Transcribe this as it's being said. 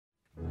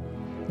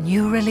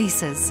New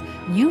releases,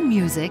 new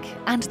music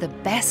and the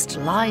best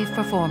live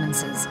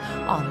performances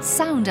on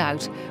Sound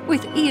Out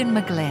with Ian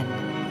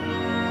McGlynn.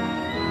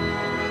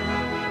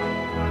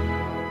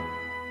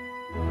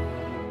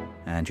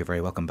 And you're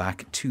very welcome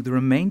back to the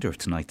remainder of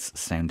tonight's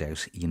Sound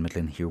Out. Ian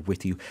McGlynn here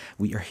with you.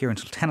 We are here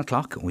until 10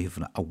 o'clock. We have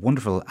a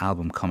wonderful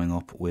album coming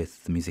up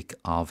with the music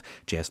of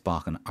J.S.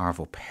 Bach and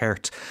Arvo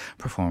Pärt,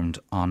 performed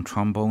on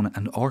trombone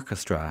and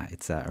orchestra.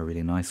 It's a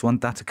really nice one.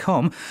 That to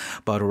come.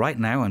 But right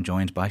now I'm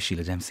joined by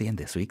Sheelagh Dempsey in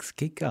this week's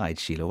Gig Guide.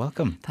 Sheelagh,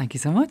 welcome. Thank you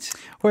so much.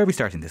 Where are we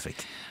starting this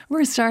week?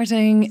 We're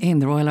starting in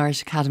the Royal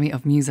Irish Academy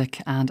of Music,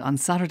 and on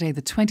Saturday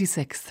the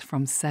 26th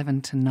from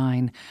 7 to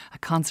 9, a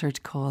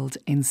concert called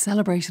In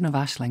Celebration of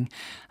Aisling.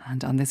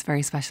 And on this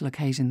very special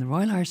occasion, the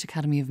Royal Irish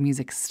Academy of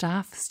Music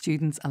staff,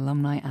 students,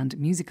 alumni and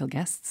musical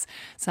guests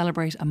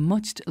celebrate a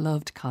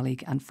much-loved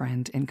colleague and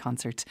friend in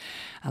concert.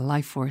 A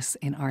life force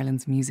in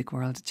Ireland's music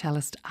world,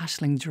 cellist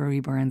Aisling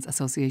Drury-Burns'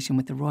 association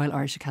with the Royal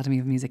Irish Academy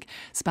of Music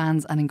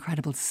spans an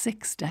incredible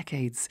 6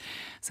 decades.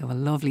 So a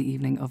lovely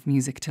evening of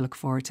music to look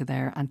forward to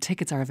there, and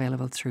tickets are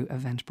available through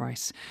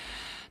Eventbrite.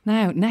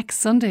 Now, next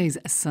Sunday's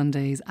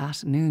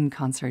at Noon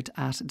concert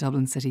at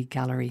Dublin City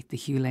Gallery, the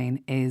Hugh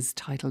Lane, is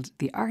titled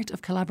The Art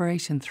of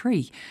Collaboration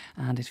 3,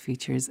 and it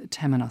features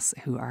Temenos,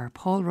 who are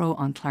Paul Rowe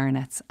on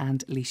clarinets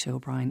and Leisha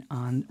O'Brien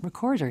on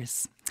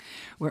recorders.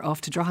 We're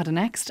off to Drogheda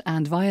next,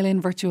 and violin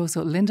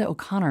virtuoso Linda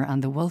O'Connor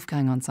and the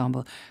Wolfgang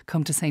Ensemble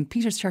come to St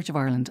Peter's Church of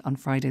Ireland on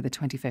Friday the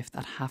 25th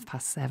at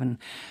 7:30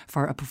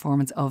 for a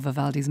performance of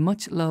Vivaldi's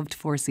much-loved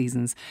Four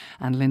Seasons,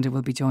 and Linda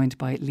will be joined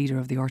by leader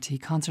of the RT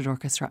Concert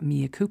Orchestra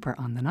Mia Cooper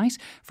on the night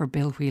for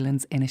Bill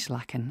Whelan's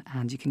Inishlacken,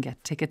 and you can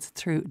get tickets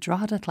through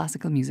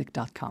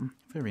droghedaclassicalmusic.com.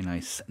 Very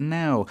nice.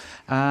 Now,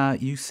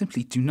 you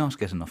simply do not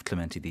get enough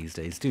Clementi these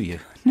days, do you?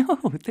 No,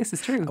 this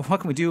is true.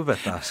 What can we do about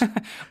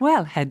that?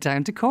 Well, head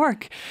down to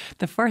Cork.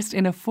 The first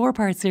in a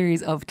 4-part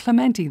series of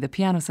Clementi, the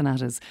Piano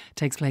Sonatas,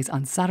 takes place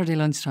on Saturday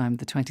lunchtime,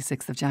 the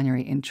 26th of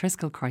January in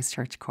Triskel,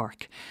 Christchurch,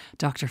 Cork.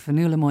 Dr.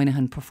 Fionnuala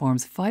Moynihan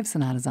performs 5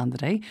 sonatas on the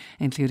day,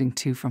 including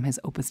 2 from his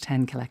Opus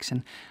 10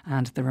 collection.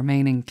 And the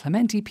remaining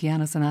Clementi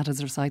Piano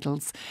Sonatas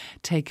recitals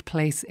take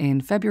place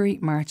in February,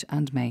 March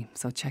and May.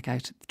 So check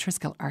out the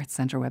Triskel Arts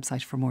Centre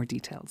website for more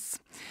details.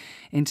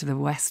 Into the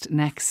West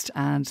next,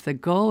 and the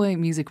Galway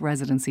Music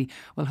Residency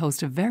will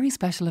host a very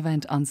special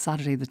event on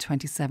Saturday the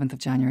 27th of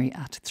January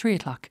at 3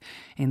 o'clock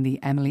in the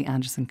Emily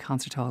Anderson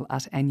Concert Hall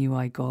at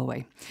NUI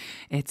Galway.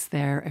 It's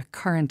their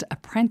current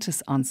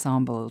apprentice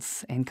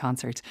ensembles in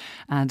concert,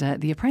 and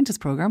the apprentice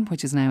programme,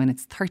 which is now in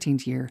its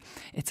 13th year,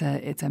 it's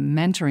a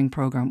mentoring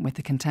programme with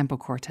the Contempo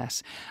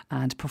Quartet,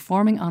 and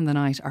performing on the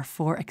night are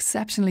 4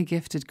 exceptionally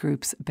gifted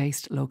groups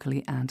based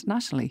locally and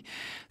nationally.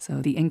 So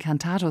the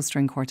Incantato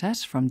String Quartet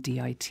from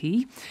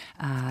DIT,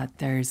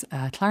 there's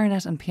a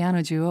clarinet and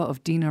piano duo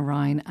of Dina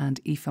Ryan and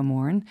Aoife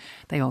Moran.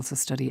 They also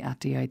study at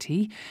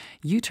DIT.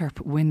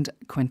 Euterpe Wind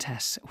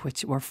Quintet,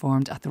 which were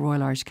formed at the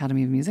Royal Irish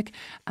Academy of Music.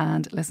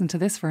 And listen to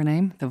this for a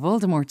name, the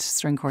Voldemort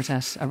String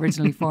Quartet,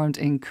 originally formed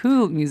in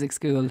Cool Music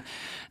School,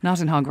 not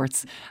in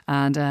Hogwarts.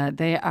 And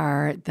they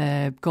are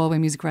the Galway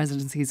Music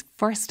Residency's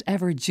first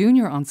ever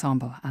junior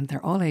ensemble, and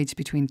they're all aged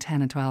between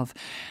 10 and 12.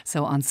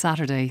 So on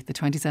Saturday, the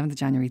 27th of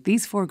January,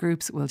 these 4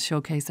 groups will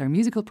showcase their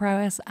musical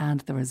prowess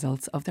and the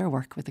results of their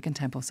work with the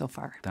Contempo so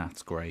far.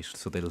 That's great.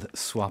 So they'll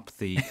swap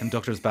the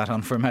conductor's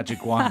baton for a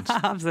magic wand.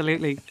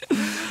 Absolutely.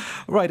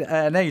 Right,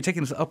 now you're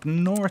taking us up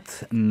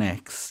north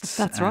next.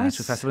 That's right.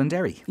 To a festival in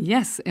Derry.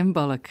 Yes,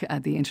 IMBOLC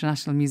at the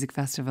International Music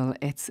Festival.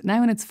 It's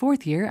now in its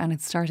 4th year, and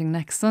it's starting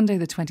next Sunday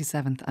the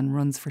 27th and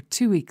runs for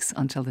 2 weeks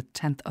until the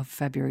 10th of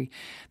February.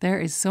 There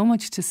is so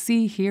much to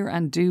see, hear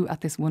and do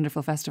at this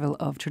wonderful festival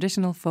of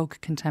traditional, folk,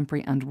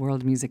 contemporary and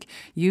world music.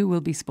 You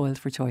will be spoiled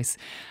for choice.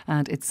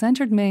 And it's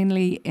centred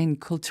mainly in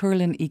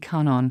Culturlin y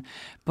Canon,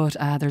 but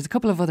there's a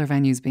couple of other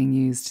venues being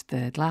used,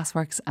 the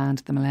Glassworks and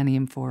the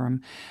Millennium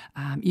Forum.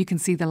 You can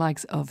see the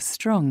likes of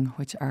Strung,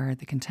 which are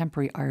the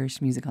contemporary Irish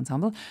music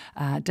ensemble,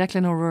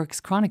 Declan O'Rourke's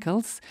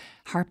Chronicles,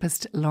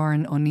 harpist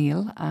Lauren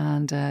O'Neill,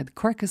 and the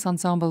Quercus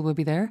Ensemble will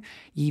be there,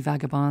 Ye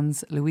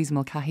Vagabonds, Louise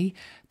Mulcahy,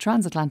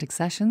 Transatlantic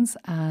Sessions,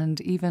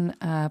 and even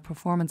a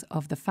performance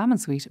of the Famine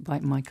Suite by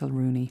Michael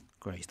Rooney.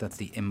 Great, that's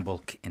the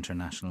IMBOLC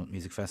International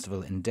Music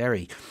Festival in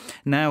Derry.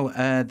 Now,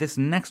 this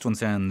next one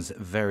sounds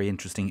very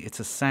interesting. It's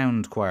a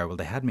sound choir. Well,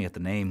 they had me at the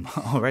name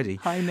already.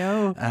 I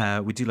know.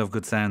 We do love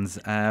good sounds.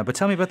 But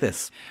tell me about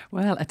this.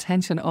 Well,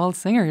 attention all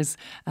singers.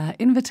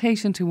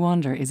 Invitation to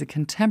Wander is a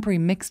contemporary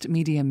mixed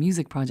media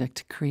music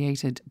project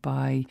created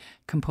by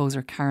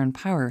composer Karen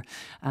Power,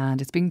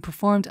 and it's being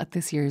performed at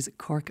this year's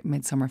Cork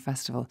Midsummer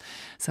Festival.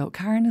 So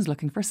Karen is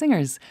looking for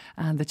singers,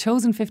 and the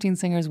chosen 15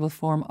 singers will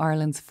form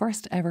Ireland's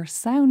first ever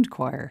sound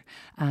choir,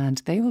 and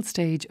they will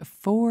stage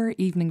 4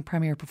 evening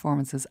premiere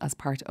performances as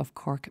part of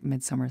Cork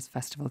Midsummer's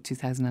Festival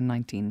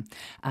 2019,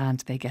 and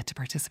they get to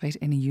participate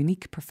in a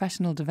unique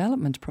professional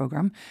development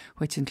programme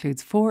which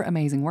includes 4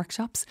 amazing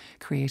workshops workshops,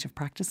 creative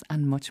practice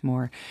and much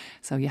more.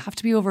 So you have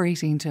to be over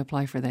 18 to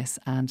apply for this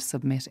and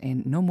submit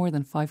in no more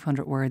than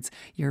 500 words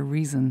your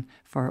reason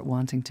for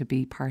wanting to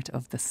be part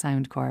of the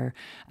sound choir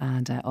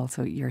and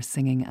also your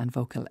singing and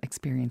vocal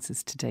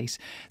experiences to date.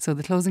 So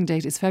the closing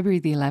date is February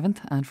the 11th,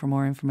 and for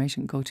more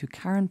information go to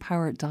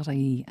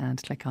karenpower.ie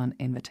and click on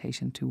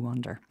Invitation to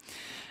Wonder.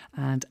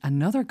 And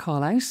another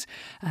call out,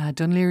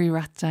 Dún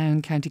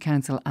Laoghaire-Rathdown County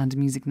Council and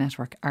Music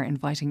Network are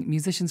inviting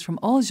musicians from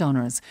all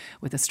genres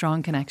with a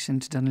strong connection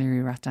to Dún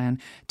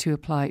Laoghaire-Rathdown to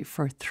apply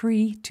for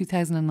 3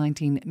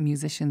 2019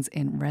 Musicians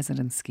in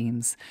Residence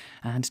schemes.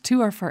 And 2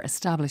 are for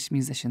established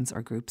musicians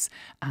or groups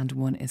and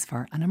 1 is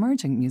for an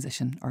emerging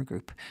musician or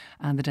group.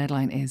 And the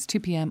deadline is 2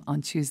 p.m.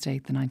 on Tuesday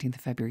the 19th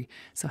of February.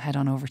 So head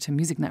on over to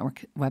Music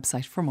Network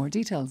website for more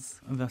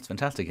details. Oh, that's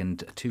fantastic,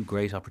 and 2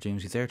 great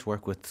opportunities there to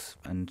work with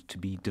and to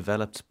be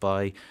developed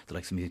by the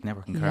likes of Music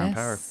Network and Karen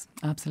Power. Yes,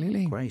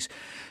 absolutely. Great.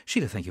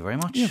 Sheelagh, thank you very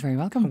much. You're very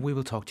welcome. We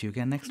will talk to you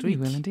again next week.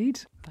 We will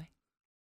indeed. Bye.